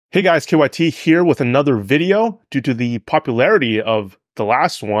Hey guys, KYT here with another video. Due to the popularity of the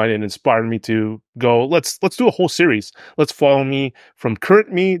last one, it inspired me to go, let's do a whole series. Let's follow me from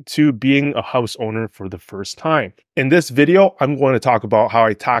current me to being a house owner for the first time. In this video, I'm going to talk about how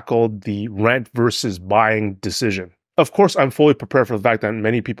I tackled the rent versus buying decision. Of course, I'm fully prepared for the fact that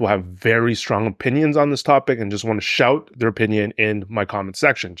many people have very strong opinions on this topic and just want to shout their opinion in my comment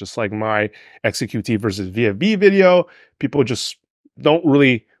section. Just like my XQT versus VFB video, people just don't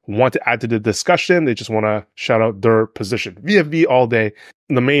really want to add to the discussion. They just want to shout out their position. VFB all day.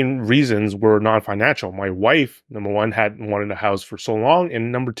 The main reasons were non-financial. My wife, number one, had wanted a house for so long.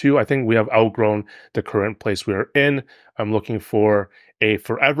 And number two, I think we have outgrown the current place we are in. I'm looking for a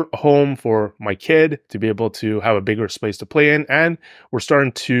forever home for my kid to be able to have a bigger space to play in. And we're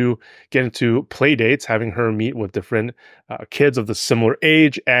starting to get into play dates, having her meet with different kids of the similar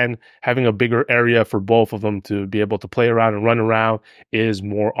age, and having a bigger area for both of them to be able to play around and run around is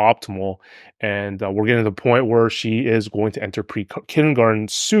more optimal. And we're getting to the point where she is going to enter pre-kindergarten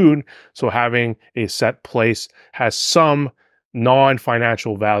soon. So having a set place has some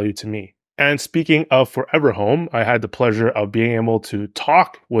non-financial value to me. And speaking of forever home, I had the pleasure of being able to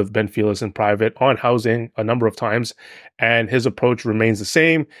talk with Ben Felix in private on housing a number of times, and his approach remains the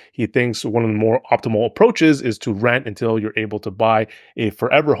same. He thinks one of the more optimal approaches is to rent until you're able to buy a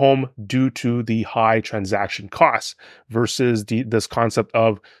forever home due to the high transaction costs versus this concept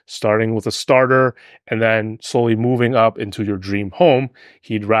of starting with a starter and then slowly moving up into your dream home.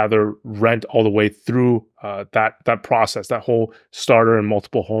 He'd rather rent all the way through that process, that whole starter and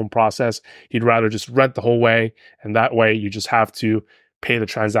multiple home process. He'd rather just rent the whole way, and that way you just have to pay the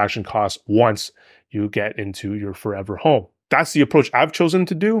transaction costs once you get into your forever home. That's the approach I've chosen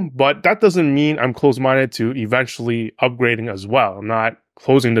to do, but that doesn't mean I'm closed-minded to eventually upgrading as well. I'm not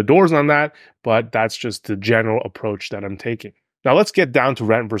closing the doors on that, but that's just the general approach that I'm taking. Now let's get down to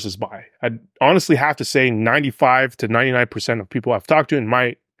rent versus buy. I honestly have to say 95 to 99% of people I've talked to in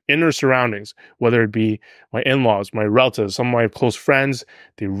my inner surroundings, whether it be my in-laws, my relatives, some of my close friends,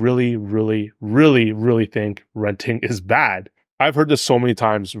 they really think renting is bad. I've heard this so many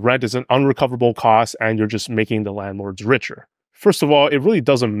times. Rent is an unrecoverable cost and you're just making the landlords richer. First of all, it really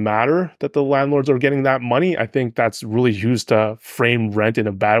doesn't matter that the landlords are getting that money. I think that's really used to frame rent in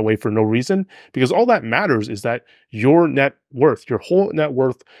a bad way for no reason, because all that matters is that your net worth, your whole net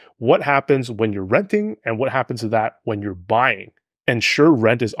worth, what happens when you're renting and what happens to that when you're buying. And sure,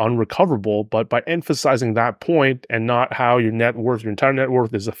 rent is unrecoverable, but by emphasizing that point and not how your net worth, your entire net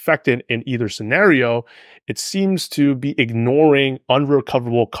worth is affected in either scenario, it seems to be ignoring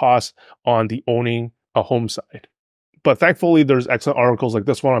unrecoverable costs on the owning a home side. But thankfully, there's excellent articles like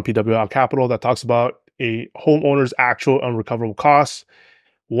this one on PWL Capital that talks about a homeowner's actual unrecoverable costs.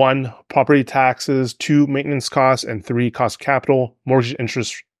 1, property taxes, 2, maintenance costs, and 3, cost of capital, mortgage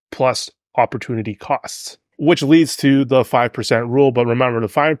interest plus opportunity costs. Which leads to the 5% rule. But remember, the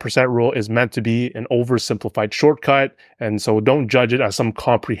 5% rule is meant to be an oversimplified shortcut. And so don't judge it as some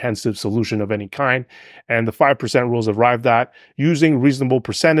comprehensive solution of any kind. And the 5% rule is arrived at using reasonable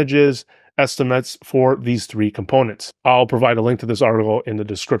percentages, estimates for these 3 components. I'll provide a link to this article in the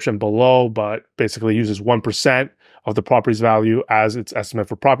description below, but basically uses 1% of the property's value as its estimate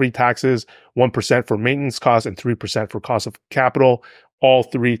for property taxes, 1% for maintenance costs, and 3% for cost of capital. All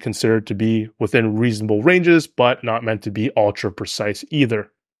 3 considered to be within reasonable ranges, but not meant to be ultra precise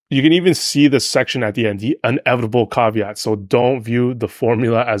either. You can even see this section at the end, the inevitable caveat. So don't view the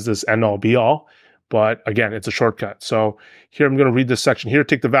formula as this end all be all. But again, it's a shortcut. So here I'm going to read this section here.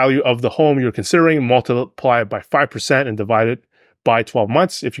 Take the value of the home you're considering, multiply it by 5%, and divide it by 12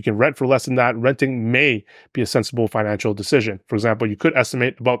 months. If you can rent for less than that, renting may be a sensible financial decision. For example, you could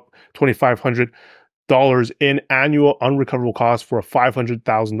estimate about $2,500 in annual unrecoverable costs for a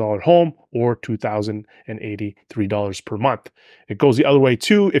 $500,000 home, or $2,083 per month. It goes the other way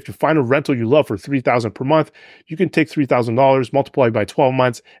too. If you find a rental you love for $3,000 per month, you can take $3,000, multiply by 12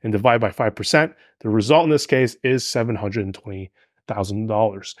 months, and divide by 5%. The result in this case is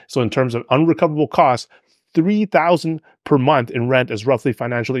 $720,000. So in terms of unrecoverable costs, $3,000 per month in rent is roughly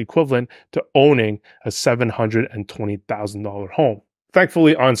financially equivalent to owning a $720,000 home.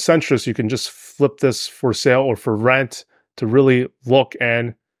 Thankfully, on Centrus, you can just flip this for sale or for rent to really look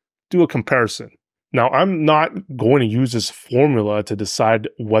and do a comparison. Now, I'm not going to use this formula to decide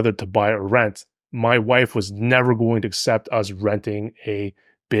whether to buy or rent. My wife was never going to accept us renting a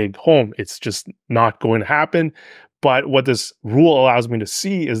big home. It's just not going to happen. But what this rule allows me to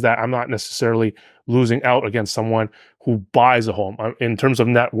see is that I'm not necessarily losing out against someone who buys a home in terms of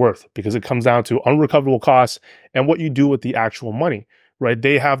net worth, because it comes down to unrecoverable costs and what you do with the actual money, right?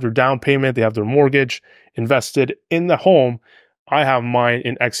 They have their down payment, they have their mortgage invested in the home. I have mine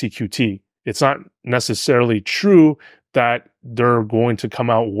in XEQT. It's not necessarily true that they're going to come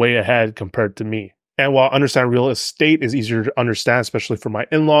out way ahead compared to me. And while understanding real estate is easier to understand, especially for my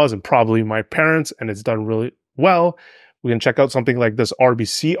in-laws and probably my parents, and it's done really well, we can check out something like this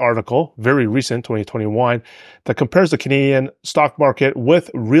RBC article, very recent, 2021, that compares the Canadian stock market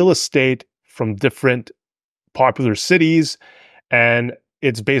with real estate from different popular cities. And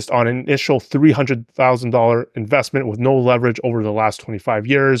it's based on an initial $300,000 investment with no leverage over the last 25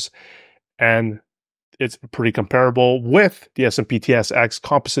 years. And it's pretty comparable with the S&P TSX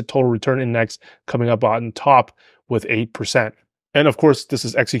Composite Total Return Index coming up on top with 8%. And of course, this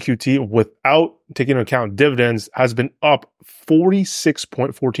is XEQT without taking into account dividends, has been up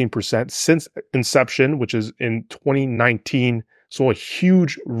 46.14% since inception, which is in 2019. So a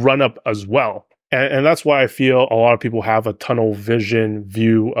huge run up as well. And that's why I feel a lot of people have a tunnel vision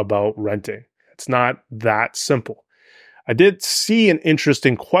view about renting. It's not that simple. I did see an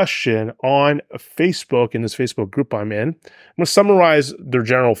interesting question on Facebook in this Facebook group I'm in. I'm going to summarize their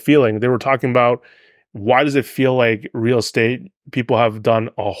general feeling. They were talking about why does it feel like real estate people have done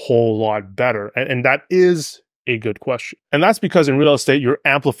a whole lot better? And that is a good question. And that's because in real estate, you're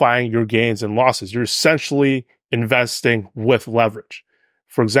amplifying your gains and losses. You're essentially investing with leverage.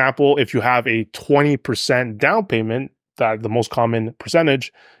 For example, if you have a 20% down payment, that the most common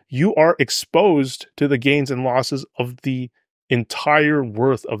percentage, you are exposed to the gains and losses of the entire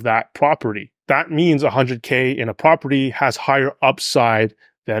worth of that property. That means 100K in a property has higher upside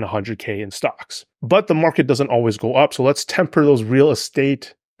than 100K in stocks. But the market doesn't always go up. So let's temper those real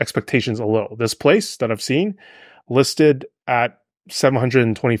estate expectations a little. This place that I've seen listed at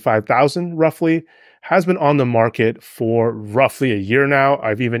 725,000 roughly has been on the market for roughly a year now.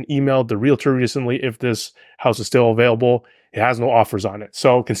 I've even emailed the realtor recently if this house is still available. It has no offers on it.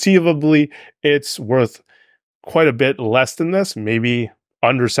 So conceivably, it's worth quite a bit less than this, maybe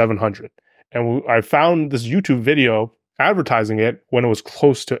under 700. And I found this YouTube video advertising it when it was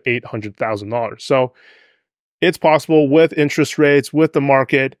close to $800,000. So it's possible with interest rates, with the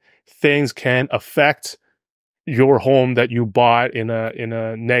market, things can affect your home that you bought in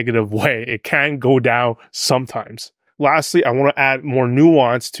a negative way. It can go down sometimes. Lastly, I want to add more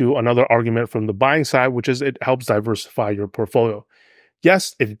nuance to another argument from the buying side, which is it helps diversify your portfolio.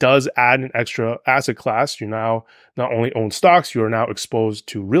 Yes, it does add an extra asset class. You now not only own stocks, you are now exposed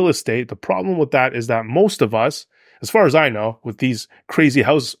to real estate. The problem with that is that most of us, as far as I know, with these crazy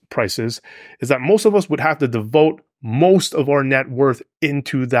house prices, is that most of us would have to devote most of our net worth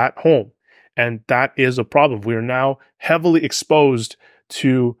into that home. And that is a problem. We are now heavily exposed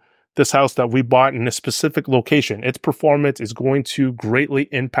to this house that we bought in a specific location. Its performance is going to greatly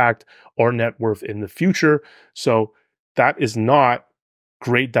impact our net worth in the future. So that is not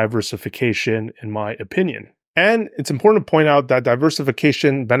great diversification, in my opinion. And it's important to point out that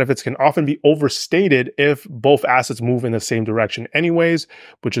diversification benefits can often be overstated if both assets move in the same direction anyways,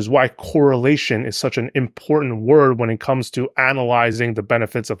 which is why correlation is such an important word when it comes to analyzing the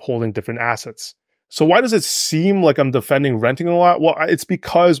benefits of holding different assets. So why does it seem like I'm defending renting a lot? Well, it's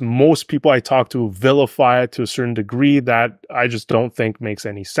because most people I talk to vilify it to a certain degree that I just don't think makes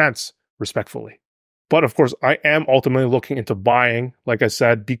any sense, respectfully. But of course, I am ultimately looking into buying, like I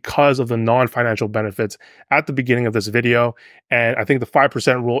said, because of the non-financial benefits at the beginning of this video. And I think the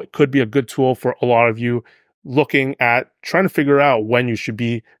 5% rule could be a good tool for a lot of you looking at trying to figure out when you should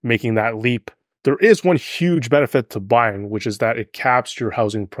be making that leap. There is one huge benefit to buying, which is that it caps your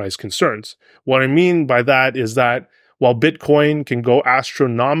housing price concerns. What I mean by that is that while Bitcoin can go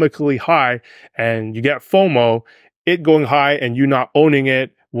astronomically high and you get FOMO, it going high and you not owning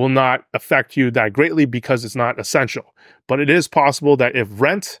it will not affect you that greatly because it's not essential. But it is possible that if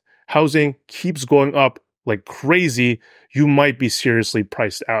housing keeps going up like crazy, you might be seriously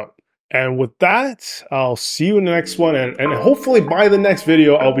priced out. And with that, I'll see you in the next one. And hopefully by the next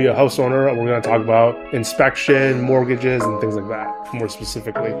video, I'll be a house owner and we're going to talk about inspection, mortgages, and things like that more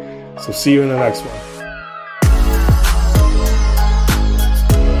specifically. So see you in the next one.